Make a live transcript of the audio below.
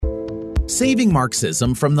Saving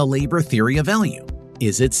Marxism from the Labor Theory of Value.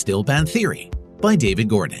 Is It Still Bad Theory? By David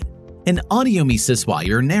Gordon. An audio Mises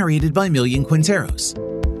Wire narrated by Millian Quinteros.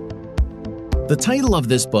 The title of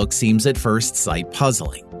this book seems at first sight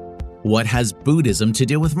puzzling. What has Buddhism to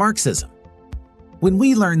do with Marxism? When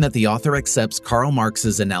we learn that the author accepts Karl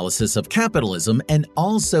Marx's analysis of capitalism and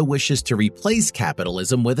also wishes to replace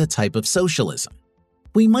capitalism with a type of socialism,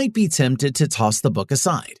 we might be tempted to toss the book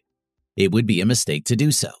aside. It would be a mistake to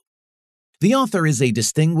do so. The author is a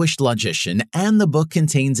distinguished logician, and the book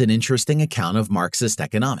contains an interesting account of Marxist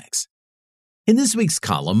economics. In this week's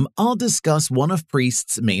column, I'll discuss one of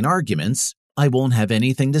Priest's main arguments. I won't have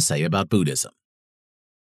anything to say about Buddhism.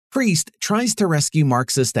 Priest tries to rescue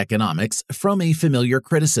Marxist economics from a familiar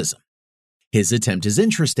criticism. His attempt is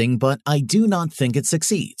interesting, but I do not think it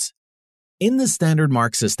succeeds. In the standard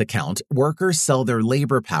Marxist account, workers sell their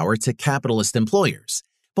labor power to capitalist employers,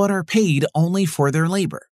 but are paid only for their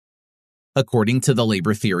labor. According to the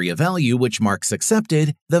labor theory of value which Marx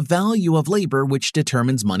accepted, the value of labor which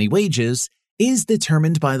determines money wages is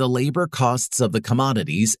determined by the labor costs of the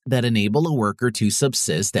commodities that enable a worker to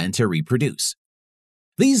subsist and to reproduce.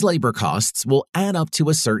 These labor costs will add up to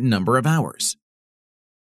a certain number of hours.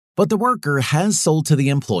 But the worker has sold to the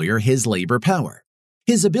employer his labor power,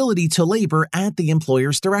 his ability to labor at the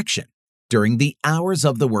employer's direction during the hours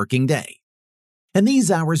of the working day. And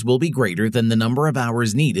these hours will be greater than the number of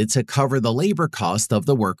hours needed to cover the labor cost of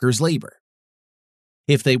the worker's labor.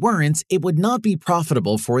 If they weren't, it would not be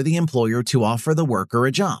profitable for the employer to offer the worker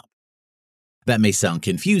a job. That may sound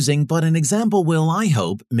confusing, but an example will, I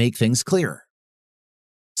hope, make things clearer.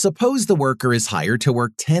 Suppose the worker is hired to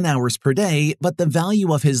work 10 hours per day, but the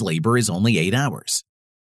value of his labor is only 8 hours.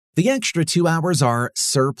 The extra 2 hours are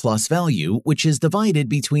surplus value, which is divided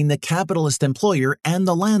between the capitalist employer and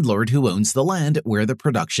the landlord who owns the land where the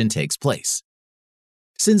production takes place.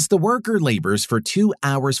 Since the worker labors for 2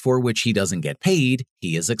 hours for which he doesn't get paid,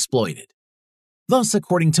 he is exploited. Thus,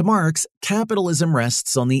 according to Marx, capitalism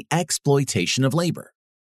rests on the exploitation of labor.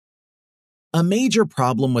 A major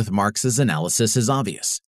problem with Marx's analysis is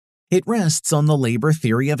obvious. It rests on the labor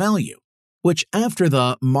theory of value, which after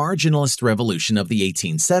the marginalist revolution of the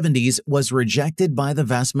 1870s was rejected by the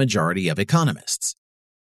vast majority of economists.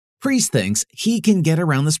 Priest thinks he can get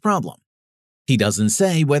around this problem. He doesn't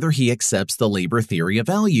say whether he accepts the labor theory of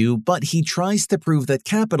value, but he tries to prove that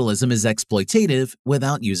capitalism is exploitative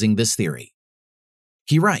without using this theory.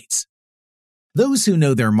 He writes, "Those who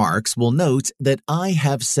know their Marx will note that I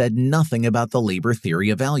have said nothing about the labor theory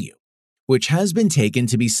of value, which has been taken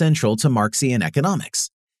to be central to Marxian economics,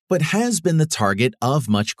 but has been the target of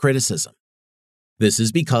much criticism. This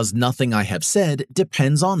is because nothing I have said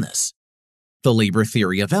depends on this. The labor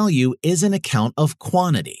theory of value is an account of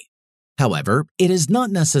quantity. However, it is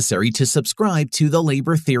not necessary to subscribe to the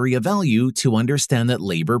labor theory of value to understand that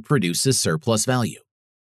labor produces surplus value.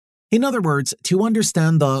 In other words, to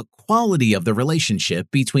understand the quality of the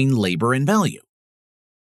relationship between labor and value."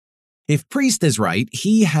 If Priest is right,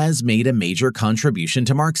 he has made a major contribution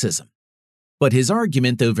to Marxism. But his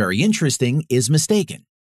argument, though very interesting, is mistaken.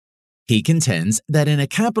 He contends that in a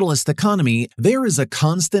capitalist economy, there is a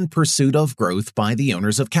constant pursuit of growth by the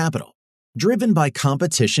owners of capital, driven by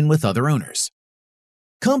competition with other owners.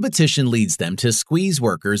 Competition leads them to squeeze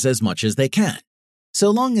workers as much as they can,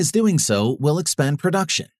 so long as doing so will expand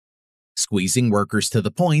production. Squeezing workers to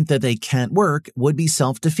the point that they can't work would be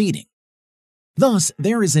self-defeating. Thus,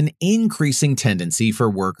 there is an increasing tendency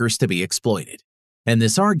for workers to be exploited. And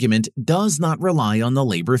this argument does not rely on the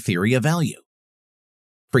labor theory of value.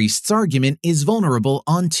 Priest's argument is vulnerable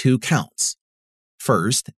on 2 counts.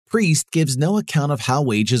 First, Priest gives no account of how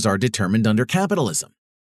wages are determined under capitalism.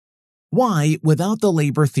 Why, without the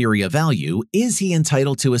labor theory of value, is he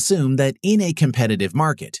entitled to assume that in a competitive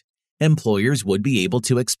market, employers would be able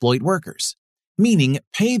to exploit workers, meaning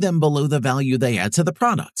pay them below the value they add to the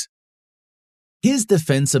product? His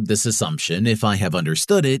defense of this assumption, if I have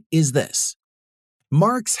understood it, is this.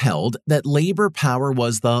 Marx held that labor power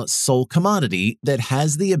was the sole commodity that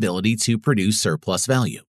has the ability to produce surplus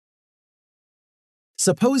value.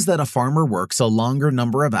 Suppose that a farmer works a longer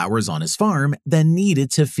number of hours on his farm than needed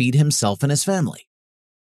to feed himself and his family.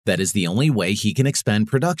 That is the only way he can expand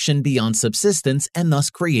production beyond subsistence and thus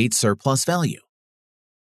create surplus value.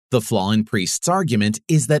 The flaw in Priest's argument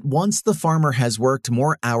is that once the farmer has worked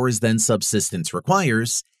more hours than subsistence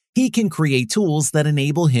requires, he can create tools that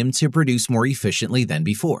enable him to produce more efficiently than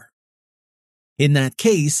before. In that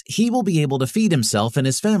case, he will be able to feed himself and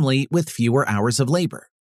his family with fewer hours of labor.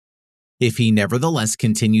 If he nevertheless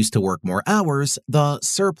continues to work more hours, the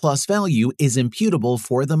surplus value is imputable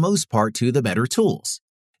for the most part to the better tools,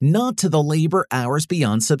 not to the labor hours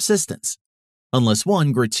beyond subsistence, unless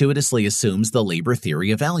one gratuitously assumes the labor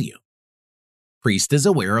theory of value. Priest is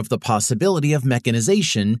aware of the possibility of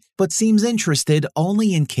mechanization, but seems interested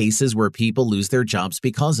only in cases where people lose their jobs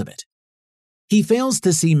because of it. He fails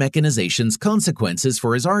to see mechanization's consequences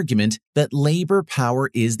for his argument that labor power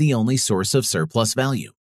is the only source of surplus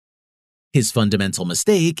value. His fundamental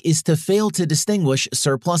mistake is to fail to distinguish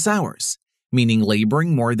surplus hours, meaning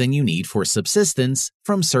laboring more than you need for subsistence,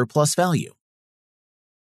 from surplus value.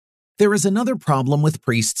 There is another problem with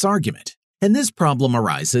Priest's argument, and this problem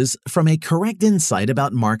arises from a correct insight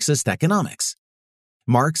about Marxist economics.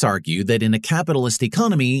 Marx argued that in a capitalist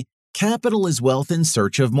economy, capital is wealth in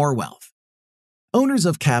search of more wealth. Owners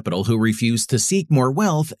of capital who refuse to seek more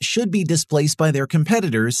wealth should be displaced by their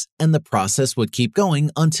competitors, and the process would keep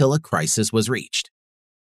going until a crisis was reached.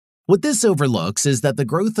 What this overlooks is that the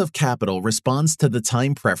growth of capital responds to the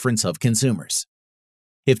time preference of consumers.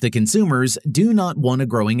 If the consumers do not want a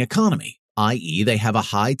growing economy, i.e., they have a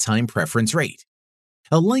high time preference rate,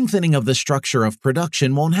 a lengthening of the structure of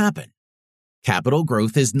production won't happen. Capital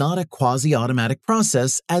growth is not a quasi-automatic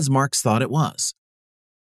process as Marx thought it was.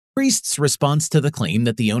 Priest's response to the claim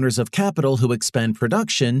that the owners of capital who expand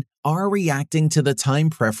production are reacting to the time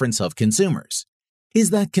preference of consumers is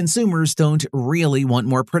that consumers don't really want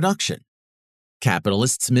more production.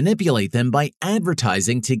 Capitalists manipulate them by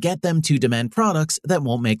advertising to get them to demand products that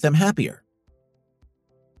won't make them happier.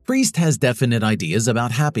 Priest has definite ideas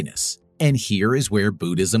about happiness, and here is where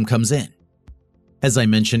Buddhism comes in. As I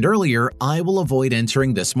mentioned earlier, I will avoid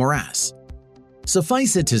entering this morass.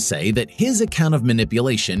 Suffice it to say that his account of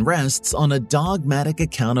manipulation rests on a dogmatic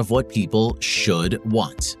account of what people should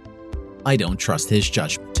want. I don't trust his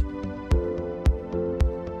judgment.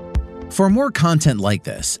 For more content like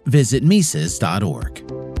this, visit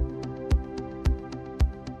Mises.org.